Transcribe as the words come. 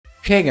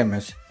Hey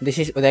gamers, this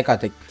is Uday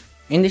Karthik.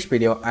 In this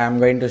video, I am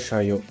going to show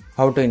you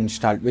how to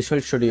install Visual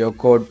Studio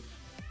Code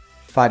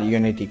for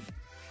Unity.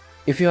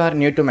 If you are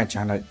new to my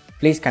channel,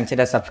 please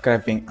consider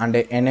subscribing and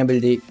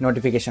enable the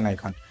notification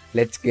icon.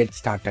 Let's get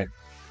started.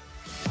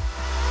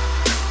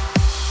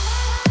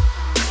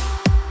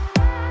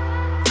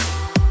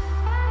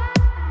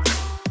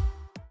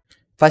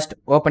 First,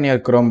 open your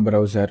Chrome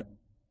browser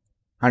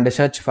and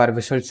search for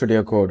Visual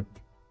Studio Code.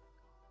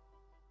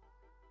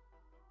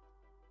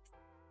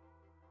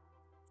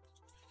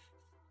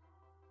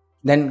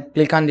 Then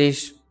click on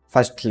this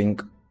first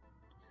link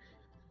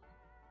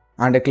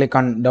and click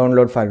on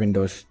download for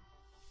Windows.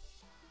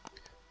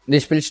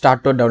 This will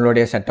start to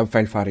download a setup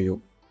file for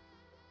you.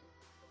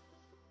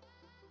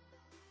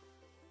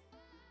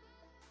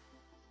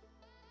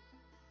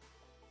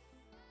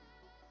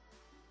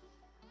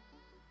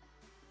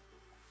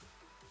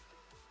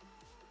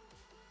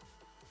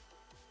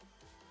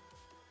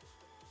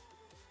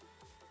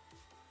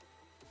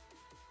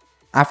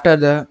 After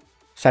the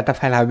setup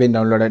file have been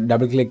downloaded,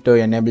 double click to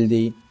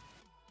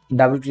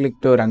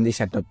run the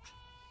setup.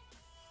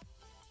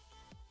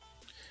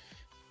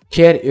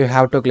 Here you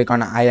have to click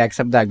on I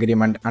accept the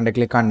agreement and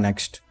click on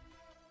next.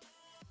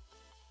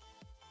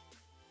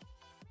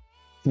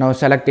 Now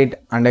select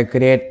it and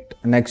create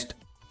next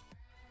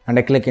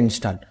and click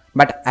install.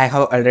 But I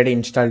have already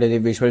installed the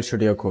Visual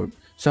Studio Code,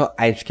 so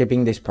I am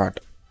skipping this part.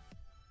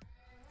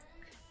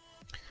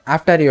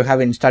 After you have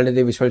installed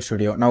the Visual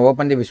Studio, now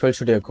open the Visual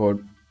Studio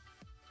Code.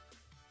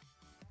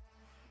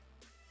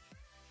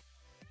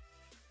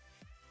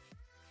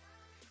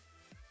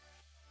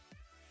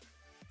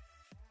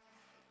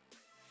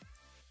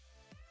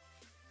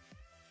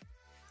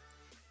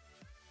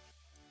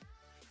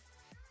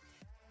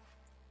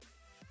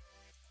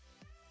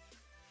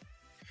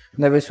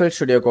 The Visual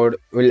Studio Code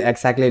will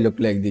exactly look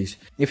like this.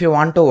 If you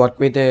want to work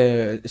with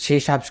a C#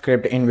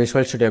 script in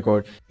Visual Studio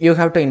Code, you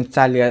have to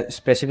install a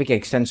specific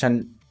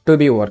extension to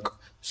be work.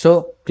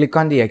 So click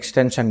on the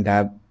extension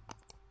tab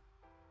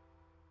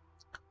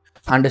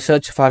and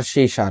search for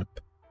C#.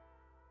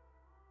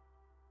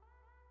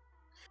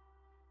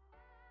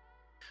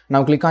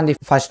 Now click on the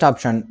first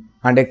option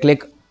and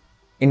click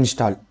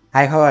install.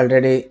 I have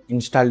already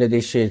installed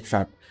this C#.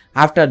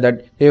 After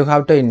that, you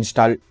have to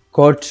install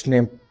code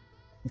snippet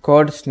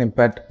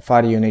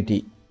for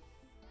Unity.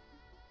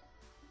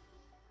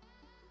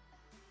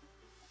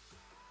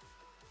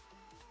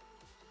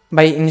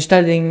 By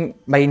installing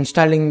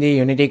the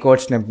Unity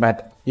code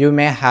snippet, you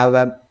may have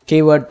a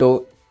keyword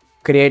to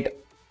create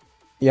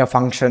your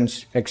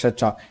functions,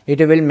 etc.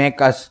 It will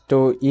make us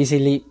to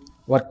easily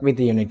work with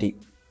Unity.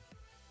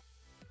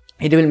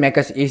 It will make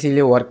us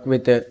easily work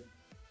with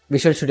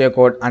Visual Studio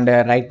Code and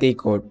write the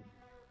code.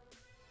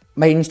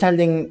 By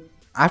installing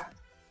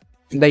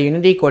the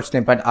Unity code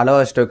snippet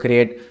allows us to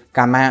create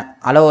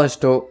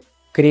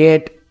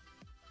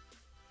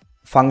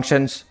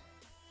functions.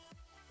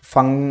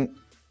 By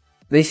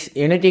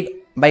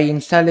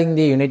installing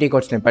the Unity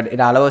code snippet,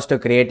 it allows us to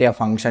create a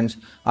functions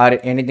or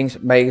anything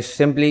by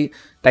simply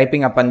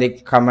typing upon the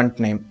command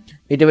name.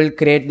 It will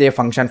create the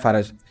function for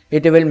us.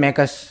 It will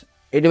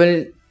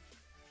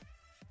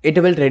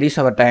reduce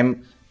our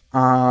time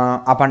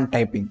upon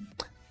typing.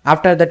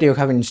 After that, you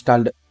have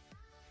installed.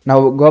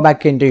 Now go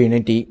back into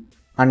Unity.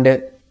 And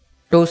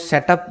to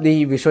set up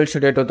the Visual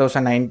Studio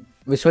 2009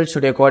 Visual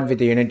Studio Code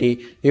with Unity,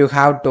 you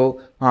have to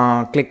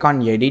click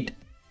on Edit,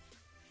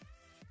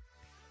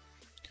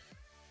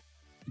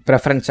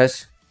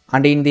 Preferences,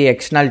 and in the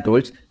External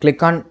Tools,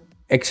 click on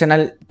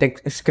External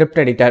Script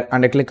Editor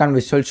and click on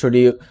Visual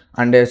Studio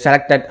and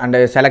select that and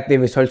select the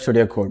Visual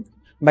Studio Code.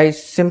 By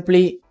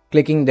simply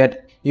clicking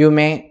that, you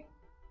may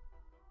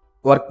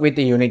work with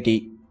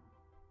Unity.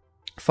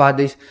 For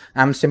this,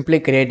 I am simply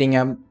creating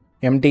an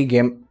empty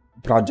game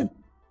project.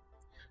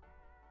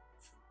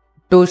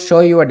 To show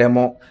you a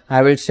demo,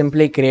 I will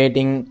simply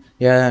creating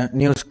a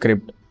new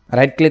script.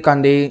 Right click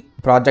on the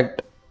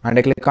project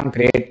and click on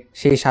create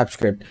C#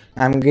 script.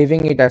 I am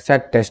giving it as a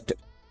test.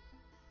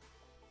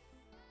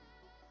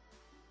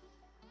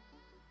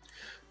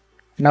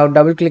 Now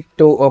double click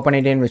to open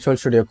it in Visual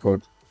Studio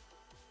Code.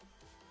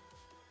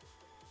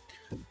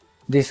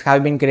 This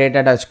has been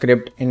created as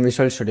script in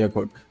Visual Studio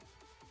Code.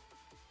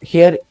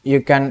 Here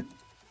you can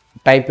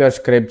type your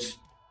scripts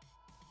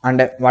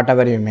and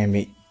whatever you may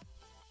be.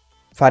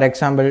 For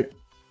example,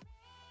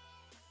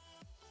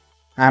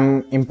 I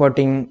am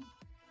importing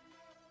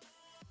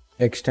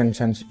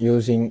extensions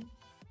using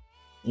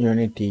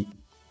Unity.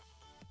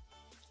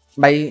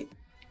 By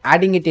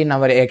adding it in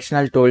our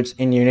external tools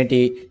in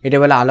Unity, it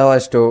will allow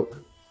us to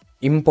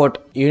import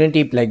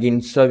Unity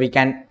plugins. So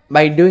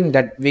by doing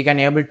that, we can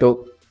able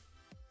to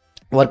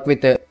work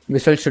with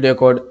Visual Studio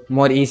Code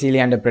more easily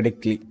and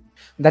predictably.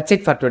 That's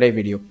it for today's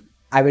video.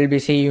 I will be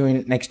seeing you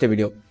in next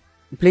video.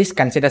 Please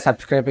consider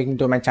subscribing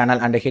to my channel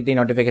and hit the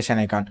notification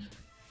icon.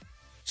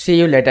 See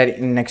you later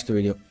in next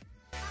video.